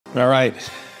All right.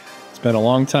 It's been a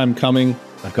long time coming.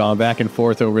 I've gone back and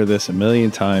forth over this a million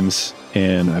times,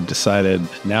 and I've decided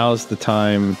now's the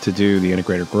time to do the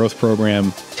Integrator Growth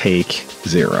Program, Take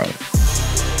 0.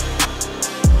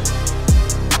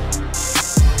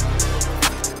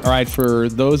 All right, for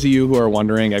those of you who are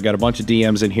wondering, I've got a bunch of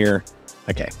DMs in here.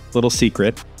 Okay, little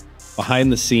secret.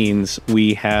 Behind the scenes,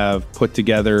 we have put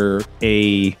together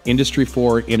a Industry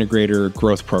 4 Integrator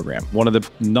Growth Program. One of the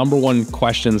number one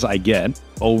questions I get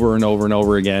over and over and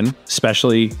over again,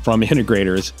 especially from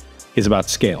integrators, is about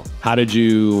scale. How did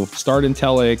you start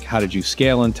Intellic? How did you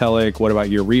scale Intellic? What about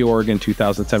your reorg in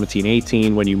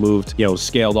 2017-18 when you moved,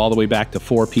 scaled all the way back to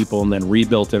 4 people and then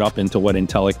rebuilt it up into what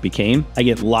Intellic became? I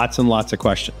get lots and lots of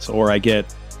questions, or I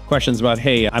get questions about,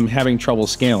 hey, I'm having trouble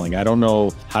scaling. I don't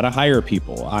know how to hire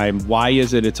people. Why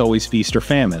is it it's always feast or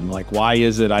famine? Like, why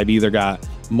is it I've either got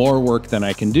more work than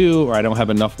I can do, or I don't have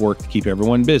enough work to keep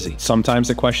everyone busy? Sometimes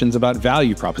the question's about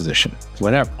value proposition,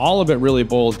 whatever. All of it really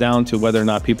boils down to whether or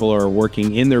not people are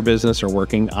working in their business or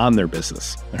working on their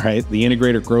business, all right? The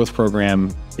Integrator Growth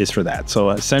Program is for that. So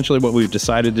essentially what we've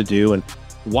decided to do, and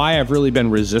why I've really been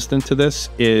resistant to this,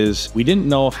 is we didn't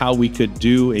know how we could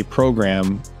do a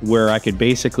program where I could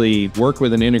basically work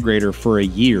with an integrator for a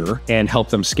year and help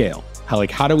them scale.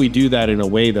 How do we do that in a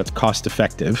way that's cost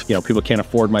effective? People can't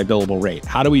afford my billable rate.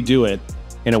 How do we do it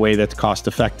in a way that's cost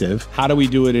effective? How do we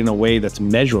do it in a way that's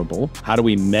measurable? How do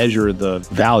we measure the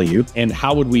value? And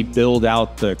how would we build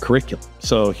out the curriculum?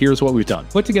 So here's what we've done.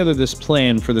 Put together this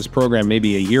plan for this program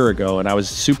maybe a year ago, and I was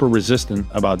super resistant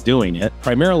about doing it,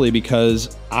 primarily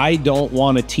because I don't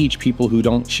want to teach people who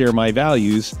don't share my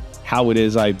values how it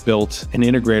is I built an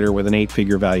integrator with an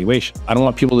 8-figure valuation. I don't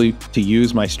want people to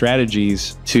use my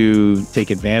strategies to take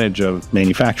advantage of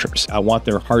manufacturers. I want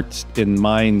their hearts and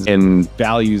minds and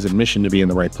values and mission to be in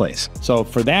the right place. So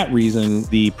for that reason,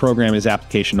 the program is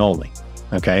application only.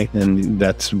 Okay. And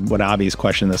that's an obvious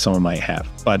question that someone might have.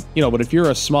 But if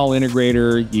you're a small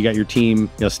integrator, you got your team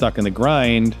stuck in the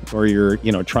grind, or you're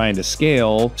trying to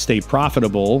scale, stay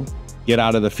profitable, get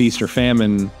out of the feast or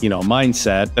famine,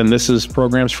 mindset, then this is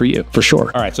programs for you, for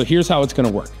sure. All right, so here's how it's going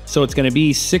to work. So it's going to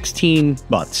be 16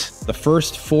 months. The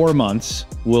first 4 months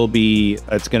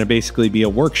it's going to basically be a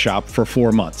workshop for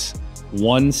 4 months.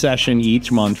 1 session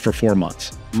each month for 4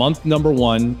 months. Month number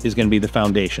 1 is going to be the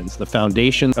foundations, the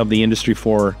foundation of the Industry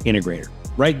 4 Integrator.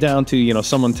 Right down to,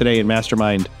 someone today in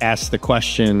Mastermind asked the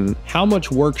question, how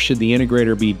much work should the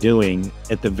integrator be doing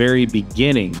at the very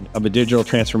beginning of a digital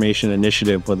transformation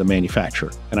initiative with a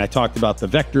manufacturer? And I talked about the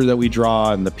vector that we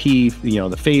draw and the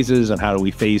the phases, and how do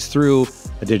we phase through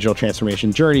a digital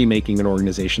transformation journey, making an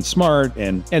organization smart.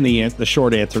 And the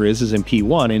short answer is in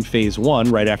P1, in phase 1,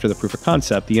 right after the proof of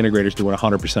concept, the integrator's doing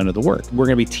 100% of the work. We're going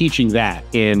to be teaching that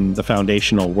in the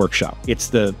foundational workshop. It's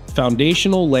the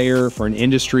foundational layer for an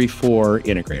Industry 4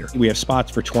 integrator. We have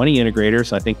spots for 20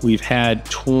 integrators. I think we've had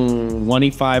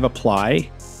 25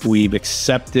 apply. We've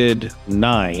accepted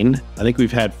 9. I think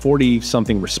we've had 40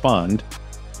 something respond.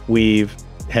 We've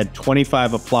had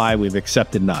 25 apply. We've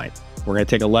accepted 9. We're going to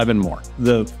take 11 more.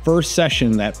 The first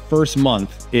session, that first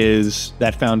month, is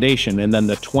that foundation. And then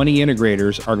the 20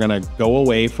 integrators are going to go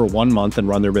away for 1 month and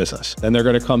run their business. Then they're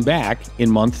going to come back in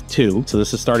month 2. So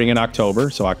this is starting in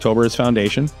October. So October is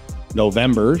foundation.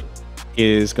 November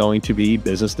is going to be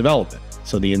business development.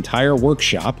 So the entire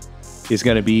workshop is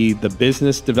going to be the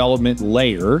business development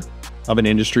layer of an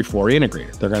Industry 4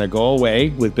 integrator. They're going to go away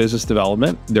with business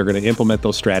development. They're going to implement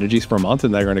those strategies for a month,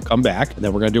 and they're going to come back, and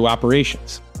then we're going to do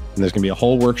operations. And there's going to be a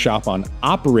whole workshop on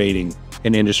operating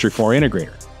an Industry 4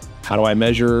 integrator. How do I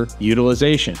measure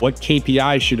utilization? What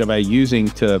KPIs should I be using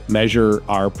to measure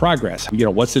our progress?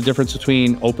 What's the difference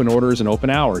between open orders and open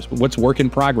hours? What's work in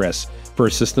progress for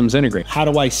a systems integrator? How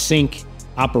do I sync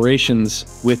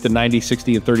operations with the 90,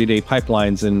 60, and 30-day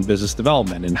pipelines in business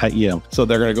development? And so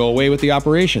they're going to go away with the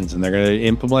operations, and they're going to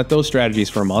implement those strategies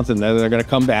for a month, and then they're going to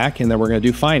come back, and then we're going to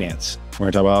do finance. We're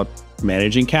going to talk about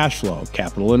managing cash flow,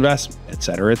 capital investment, et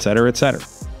cetera, et cetera, et cetera.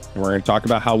 And we're going to talk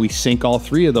about how we sync all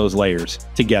 3 of those layers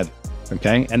together,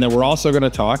 okay? And then we're also going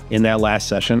to talk in that last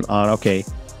session on, okay,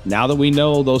 now that we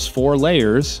know those 4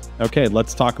 layers, okay,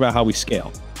 let's talk about how we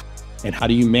scale. And how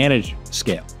do you manage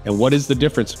scale? And what is the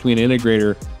difference between an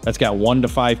integrator that's got 1 to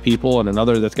 5 people and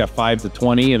another that's got 5 to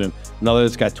 20 and another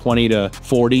that's got 20 to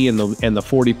 40 and the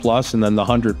 40 plus and then the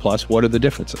 100 plus? What are the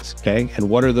differences, okay? And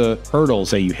what are the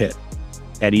hurdles that you hit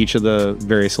at each of the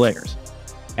various layers?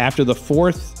 After the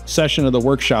 4th session of the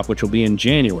workshop, which will be in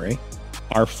January,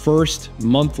 our first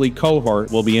monthly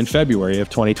cohort will be in February of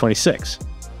 2026.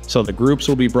 So the groups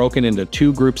will be broken into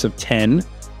 2 groups of 10.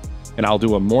 And I'll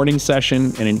do a morning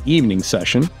session and an evening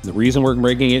session. The reason we're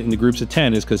breaking it into groups of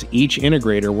 10 is because each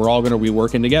integrator, we're all going to be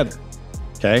working together.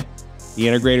 Okay. The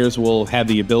integrators will have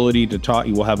the ability to talk.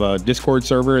 You will have a Discord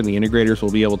server, and the integrators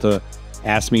will be able to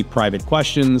ask me private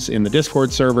questions in the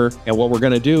Discord server. And what we're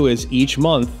going to do is each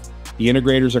month, the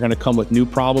integrators are going to come with new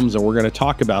problems, and we're going to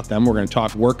talk about them. We're going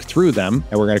to work through them,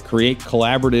 and we're going to create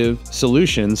collaborative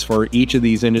solutions for each of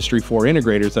these Industry 4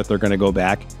 integrators that they're going to go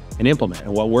back and implement.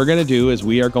 And what we're going to do is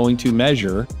we are going to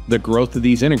measure the growth of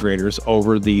these integrators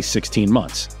over the 16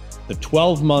 months. The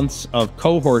 12 months of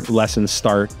cohort lessons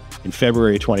start in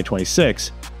February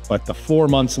 2026, but the 4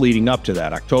 months leading up to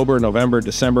that, October, November,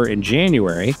 December, and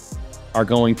January, are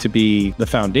going to be the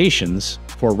foundations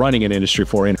for running an Industry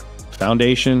 4 integrator.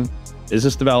 Foundation,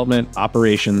 business development,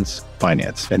 operations,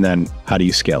 finance, and then how do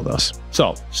you scale those?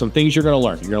 So some things you're going to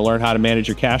learn. You're going to learn how to manage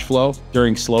your cash flow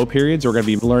during slow periods. We're going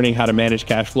to be learning how to manage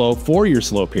cash flow for your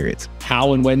slow periods,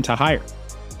 how and when to hire.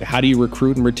 How do you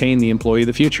recruit and retain the employee of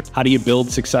the future? How do you build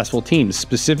successful teams,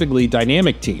 specifically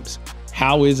dynamic teams?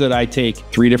 How is it I take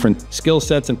 3 different skill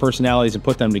sets and personalities and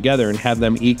put them together and have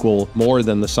them equal more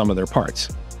than the sum of their parts?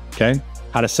 Okay.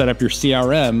 How to set up your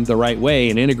CRM the right way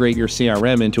and integrate your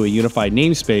CRM into a unified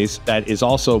namespace that is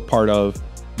also part of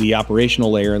the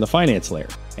operational layer and the finance layer.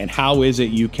 And how is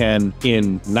it you can,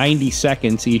 in 90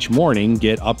 seconds each morning,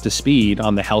 get up to speed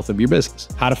on the health of your business?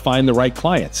 How to find the right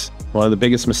clients. One of the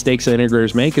biggest mistakes that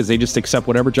integrators make is they just accept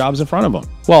whatever job's in front of them.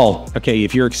 Well, okay,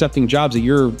 if you're accepting jobs that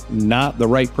you're not the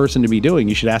right person to be doing,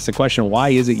 you should ask the question, why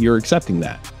is it you're accepting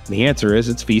that? And the answer is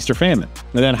it's feast or famine.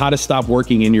 And then how to stop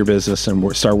working in your business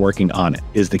and start working on it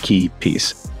is the key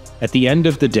piece. At the end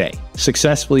of the day,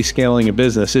 successfully scaling a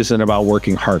business isn't about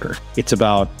working harder. It's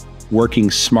about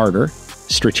working smarter,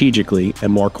 strategically,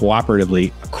 and more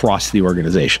cooperatively across the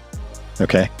organization.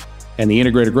 Okay? And the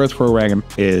Integrator Growth Program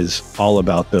is all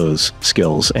about those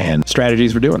skills and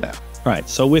strategies for doing that. All right,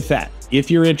 so with that,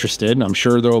 if you're interested, I'm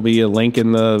sure there will be a link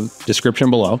in the description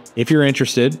below. If you're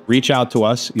interested, reach out to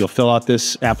us. You'll fill out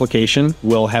this application.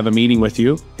 We'll have a meeting with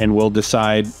you, and we'll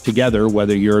decide together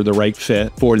whether you're the right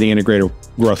fit for the Integrator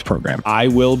Growth Program. I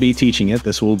will be teaching it.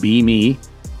 This will be me.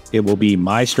 It will be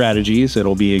my strategies.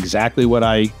 It'll be exactly what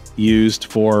I used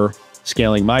for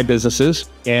scaling my businesses.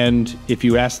 And if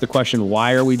you ask the question,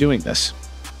 why are we doing this?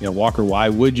 You know, Walker, why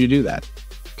would you do that?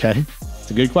 Okay, it's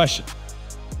a good question.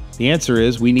 The answer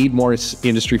is we need more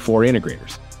Industry 4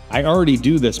 integrators. I already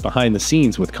do this behind the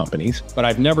scenes with companies, but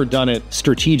I've never done it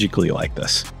strategically like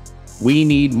this. We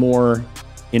need more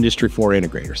Industry 4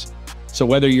 integrators. So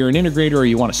whether you're an integrator or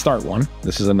you want to start one,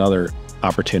 this is another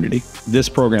opportunity. This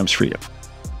program's for you.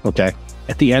 Okay.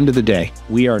 At the end of the day,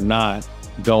 we are not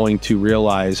going to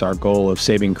realize our goal of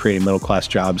saving and creating middle-class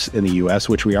jobs in the US,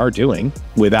 which we are doing,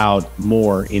 without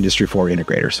more Industry 4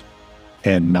 integrators.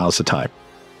 And now's the time.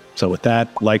 So with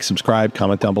that, like, subscribe,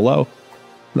 comment down below,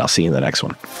 and I'll see you in the next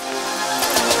one.